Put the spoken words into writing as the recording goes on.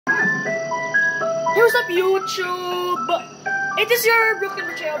Here's up, YouTube! It is your Brooklyn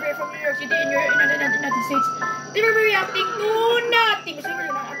Richie over here from New York City in the United States. They were reacting to nothing. But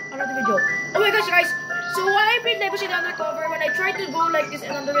another video. Oh my gosh, guys. So when I played Lego City Undercover, when I tried to go like this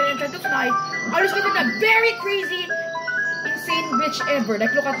and underwear and try to fly, I discovered a very crazy, insane glitch ever.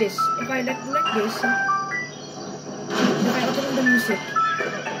 Like, look at this. If I like do like this, if I open the music.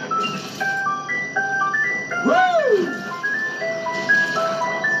 Woo!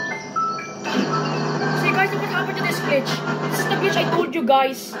 Guys, look what happened to this glitch. This is the glitch I told you,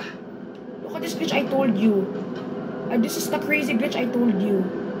 guys. Look at this glitch I told you. And this is the crazy glitch I told you.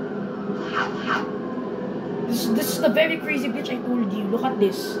 This is the very crazy glitch I told you. Look at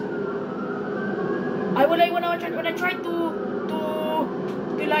this. When I tried to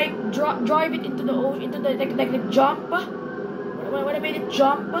like drive it into the ocean, into the like jump. When I made it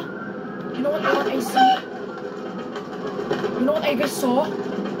jump, you know what I see? You know what I just saw?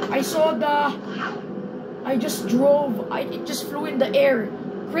 I saw I just drove. It just flew in the air.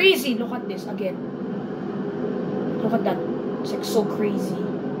 Crazy. Look at this again. Look at that. It's like so crazy.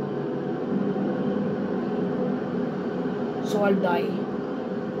 So I'll die.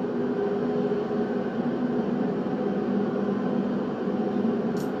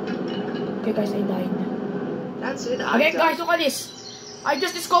 Okay, guys, I died. That's it. Okay, guys, look at this. I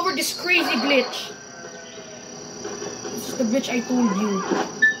just discovered this crazy glitch. This is the glitch I told you.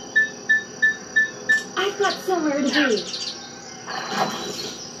 I've got somewhere to be.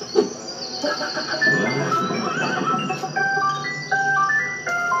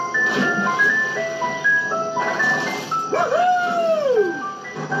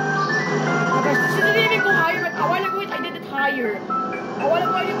 Okay, this didn't even go higher, but a while ago I did it higher. A while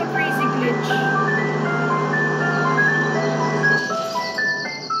ago I did the crazy glitch.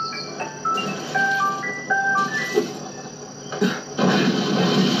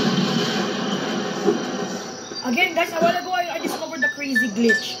 Again, guys, a while ago I discovered the crazy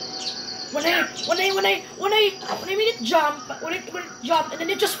glitch. When I made it jump, when it jumped, and then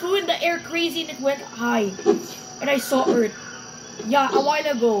it just flew in the air crazy and it went high, and I saw Earth. Yeah, a while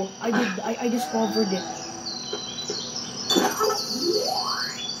ago I discovered it.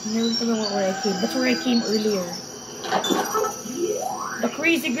 Never remember where I came. That's where I came earlier. The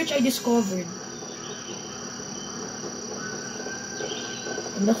crazy glitch I discovered.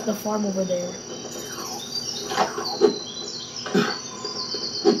 And that's the farm over there.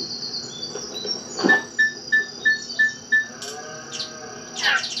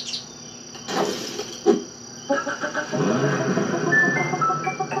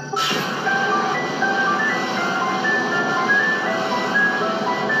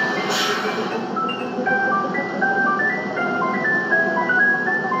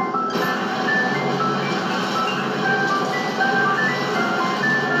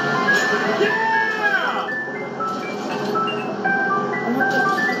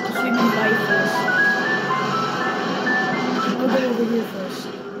 Here first.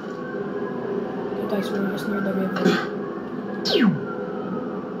 Okay, guys, we're just near the river.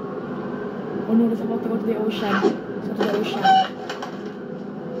 Oh no, it's about to go to the ocean. Let's go to the ocean.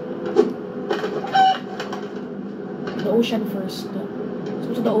 The ocean first. Let's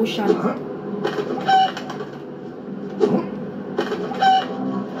go to the ocean.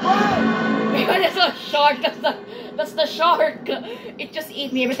 That's a shark. That's the shark. It just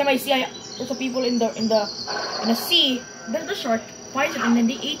ate me. Every time I see also people in the sea, there's the shark finds it and then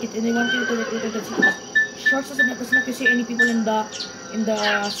they ate it and they want to the sharks does not see any people in the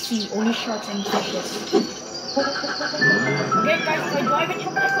sea, only sharks and fishes. Okay, guys, if I drive it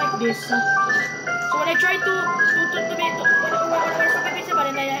in like this, so when I try to make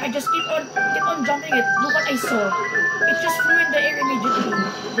when I just keep on jumping it, look what I saw. It just flew in the air immediately.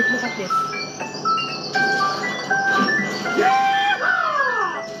 Look at this.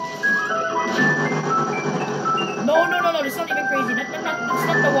 No, it's not even crazy. That's not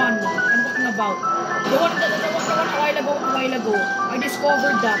the one I'm talking about. The one a while ago. I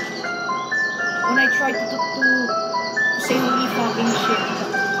discovered that when I tried to say holy fucking shit.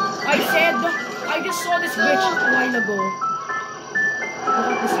 I said I just saw this glitch a while ago. Look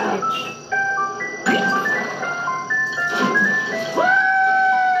at this glitch.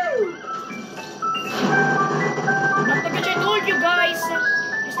 Not the glitch I told you, guys.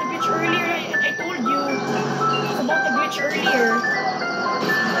 It's the glitch earlier I told you. About the glitch earlier.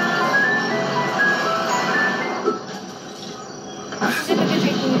 This isn't the glitch I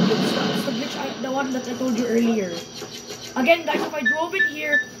told you. It's the glitch the one that I told you earlier. Again, guys, if I drove it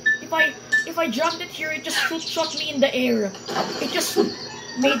here, if I jumped it here, it just shot me in the air. It just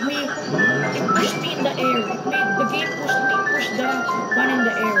made me, it pushed me in the air. It made the game push the gun in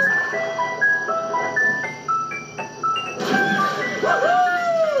the air.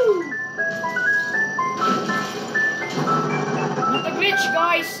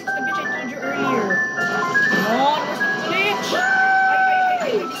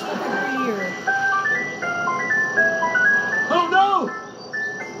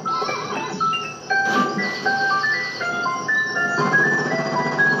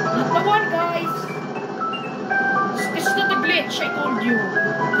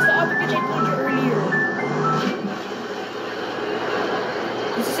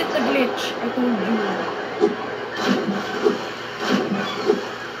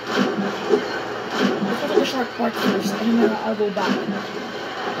 part first, and then I'll go back.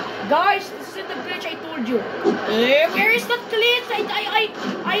 Guys, this isn't the glitch I told you. Where is that glitch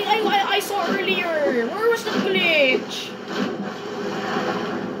I saw earlier? Where was that glitch?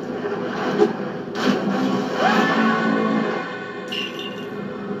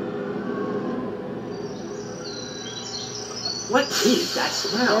 What is that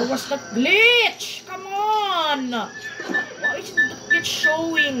smell? Where was that glitch? Come on! Why isn't the glitch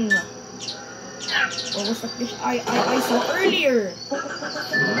showing? Where was that glitch I saw earlier?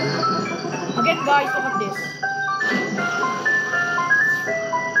 Again, guys, look at this.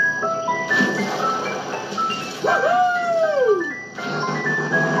 Not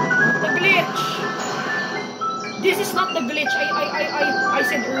the glitch. This is not the glitch I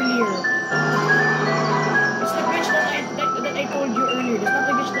said earlier. It's the glitch that I told you earlier. It's not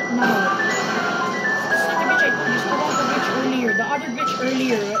the glitch that now. It's not the glitch I told you. It's not the glitch earlier. The other glitch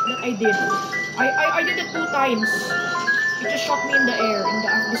earlier that I did. I did it 2 times. It just shot me in the air in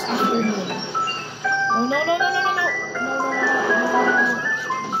this afternoon. No.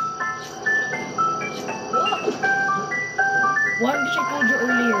 One glitch I told you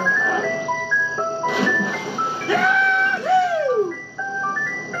earlier.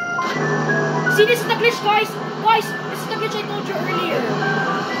 See, this is the glitch, guys. Guys, this is the glitch I told you earlier.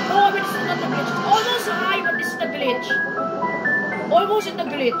 Oh, but this is not the glitch. It's almost high, but this is the glitch. Almost in the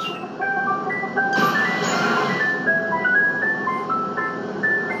glitch.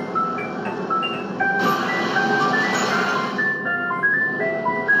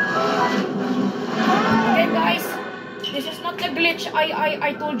 Again, guys, this is not the glitch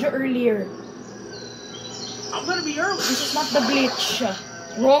I told you earlier. I'm gonna be early. This is not the glitch.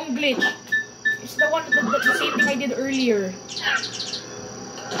 Wrong glitch. It's the one, the same thing I did earlier.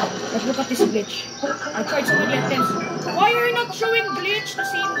 Let's look at this glitch. I tried so many attempts. Why are you not showing glitch? The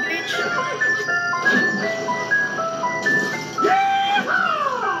same glitch?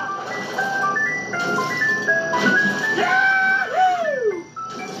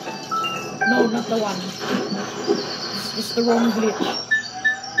 No, not the one. This is the wrong glitch.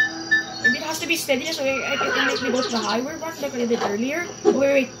 Maybe it has to be steady so I can make me go to the higher one like I did earlier. Oh,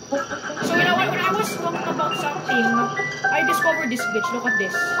 wait. So when I was talking about something, I discovered this glitch. Look at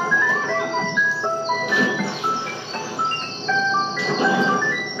this.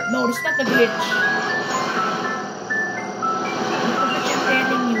 No, this is not the glitch.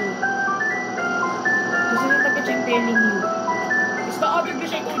 This is the glitch I'm telling you. It's the other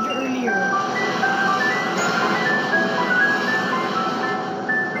glitch I told you earlier.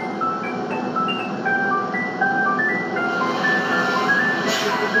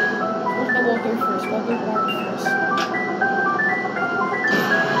 Water first, water part first.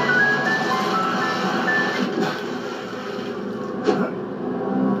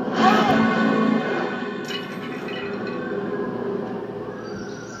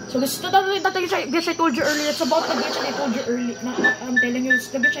 So this is the glitch I told you earlier. It's about the glitch I told you earlier. I'm telling you, it's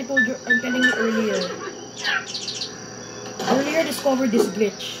the glitch I'm telling you earlier. Earlier I discovered this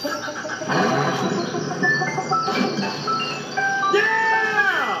glitch.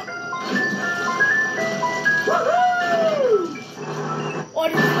 Oh,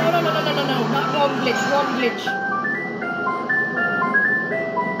 no, not wrong glitch.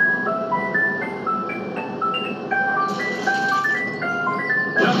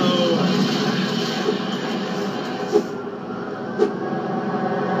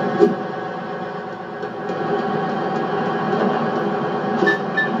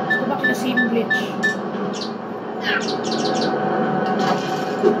 Let's go back to the same glitch.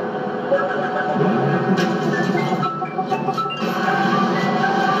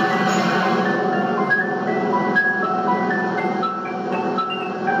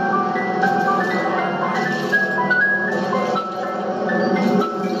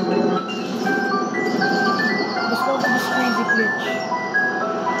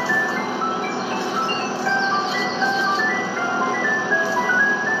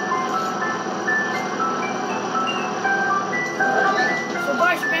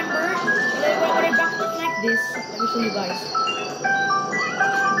 This, let me show you guys.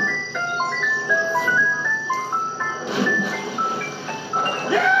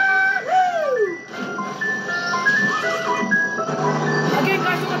 Again,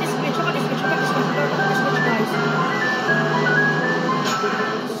 guys, look at this glitch, guys.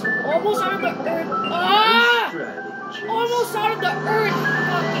 Almost out of the earth. Ah! Almost out of the earth.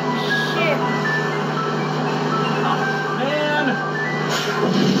 Fucking shit. Man.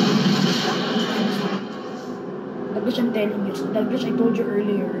 The glitch I'm telling you, the glitch I told you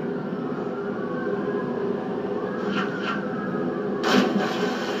earlier.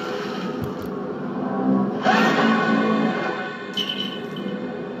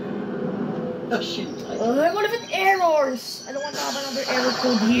 What if it errors? I don't want to have another error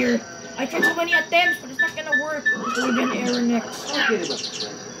code here. I tried so many attempts, but it's not gonna work. There's gonna be an error next.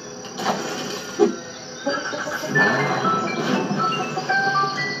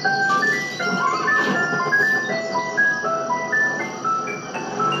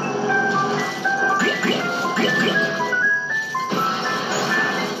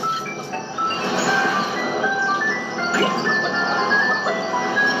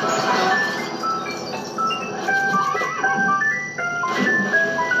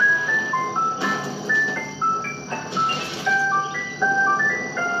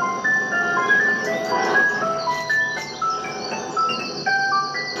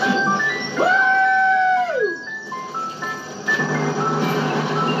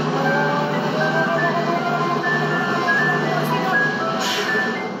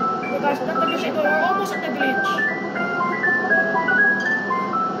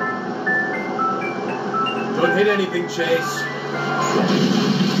 Don't hit anything, Chase.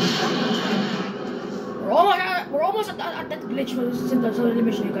 We're almost at that glitch for the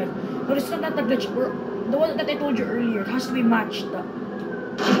mission, guys. But it's not the glitch. We're the one that I told you earlier. It has to be matched. The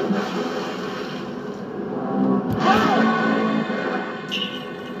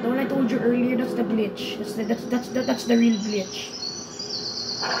one I told you earlier. That's the glitch. That's the real glitch.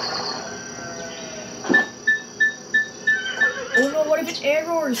 Oh no! What if it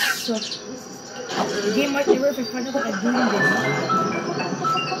errors? The game might error if I find out that I'm doing this.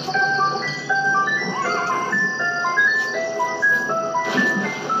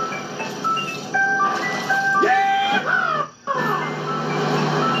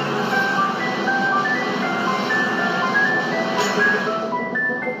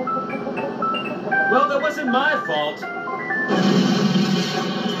 Well, that wasn't my fault.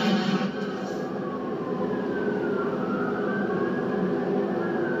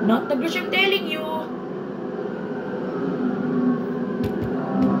 Not the glitch I'm telling you.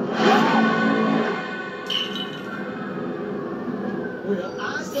 Well, I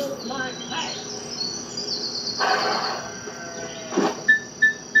don't like that.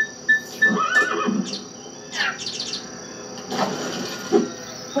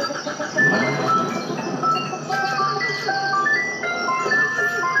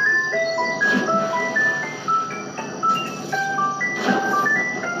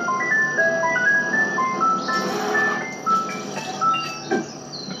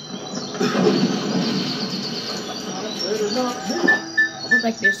 I don't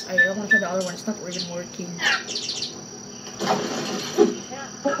like this. I don't want to try the other one. It's not really working.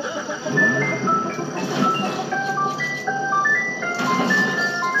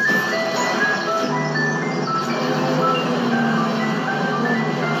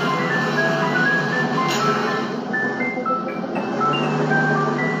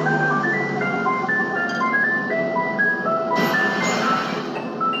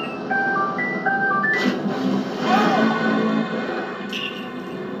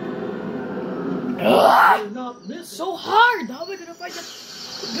 So hard! How am I gonna find that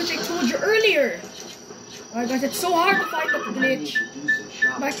glitch I told you earlier? Alright guys, it's so hard to find that glitch.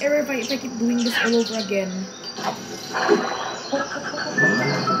 Might error if I keep doing this all over again.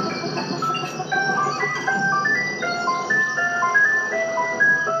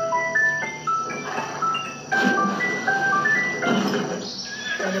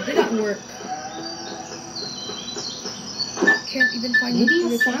 Oh, that did not work. Can't even find the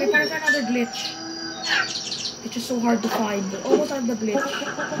glitch. Okay, find another glitch. It's just so hard to find. We're almost out of the glitch.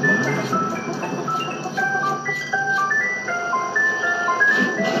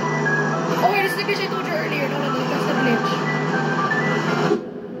 Oh wait, it's the glitch I told you earlier. No, that's the glitch.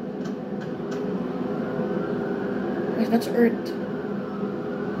 Guys, that's Earth.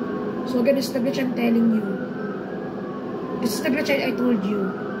 So again, this is the glitch I'm telling you. This is the glitch I told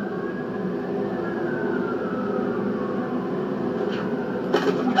you.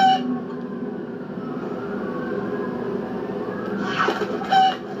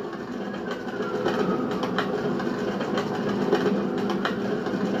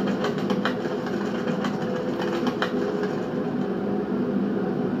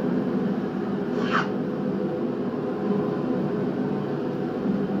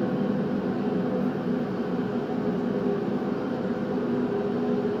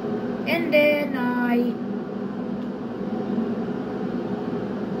 And then I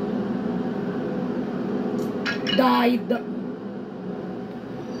died.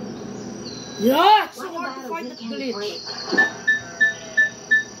 Yeah, it's so hard to find that glitch.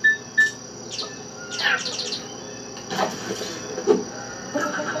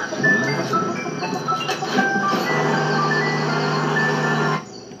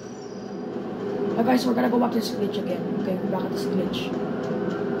 Guys, we're gonna go back to this glitch again. Okay, we're back at this glitch.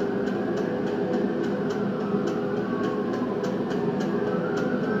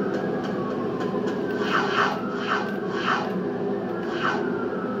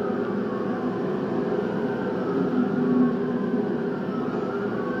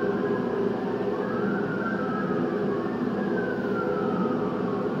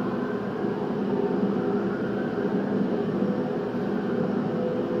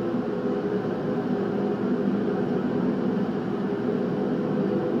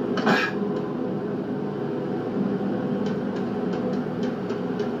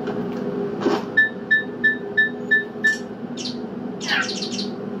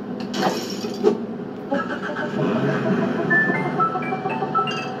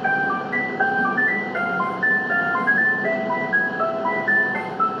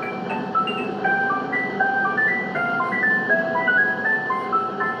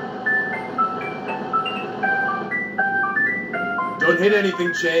 Don't hit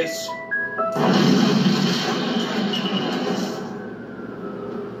anything, Chase.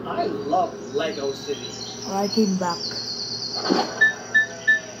 I love Lego City. I came back.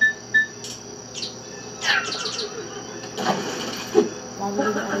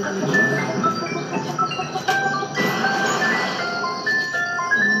 Probably the other glitches.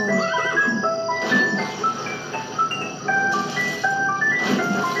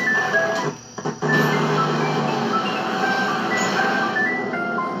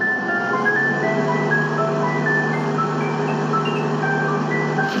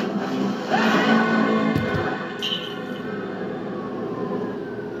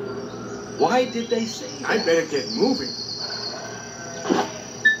 Why did they say that? I better get moving.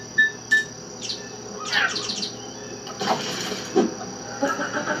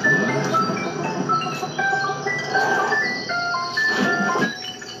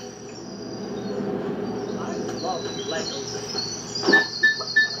 I love Lego City.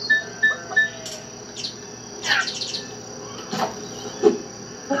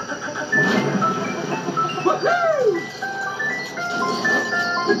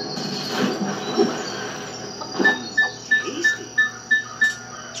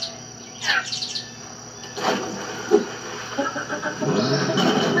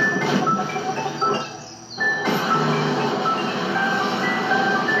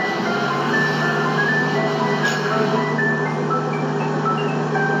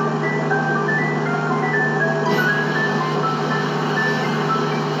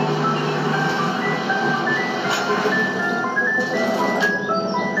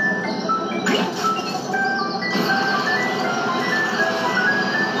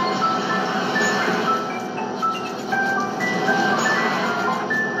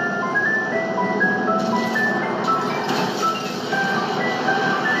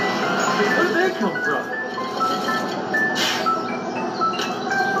 Where did they come from?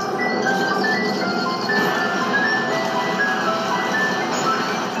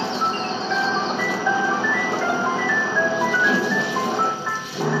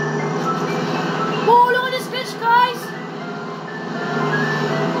 Oh, look at this glitch, guys!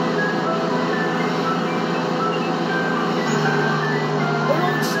 Oh,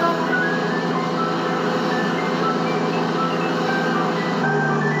 don't stop.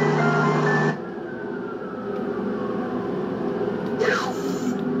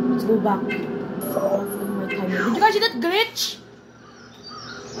 Let's go back. My timer. Did you guys see that glitch?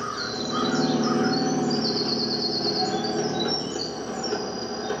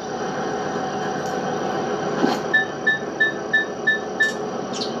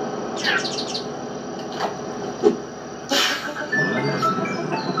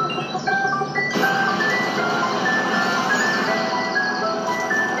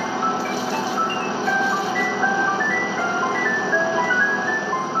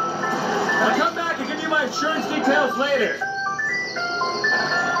 I'll come back and give you my insurance details later.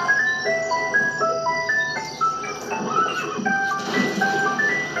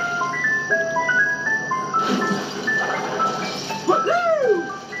 Woohoo!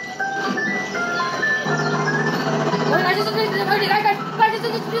 Guys,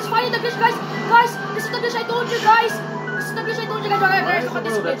 this is finally the glitch, guys. Guys, this is the glitch I told you, guys. This is the glitch I told you, guys. Guys, look at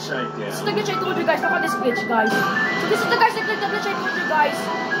this glitch. This is the glitch I told you, guys. Look at this glitch, guys. So this is the guys, the glitch I told you, guys.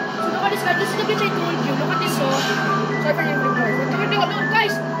 So look at this, guys. This is the glitch I told you. Look at this, oh. Sorry for the look,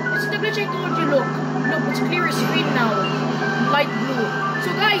 guys. This is the glitch I told you. Look, it's clear screen now, light blue. So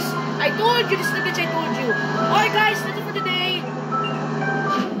guys, I told you this is the glitch I told you. Alright, guys, that's it for today.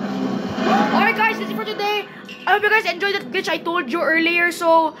 Alright, guys, that's it for today. I hope you guys enjoyed that glitch I told you earlier.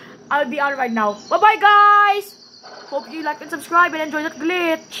 So I'll be out right now. Bye bye, guys. Hope you like and subscribe and enjoy that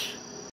glitch.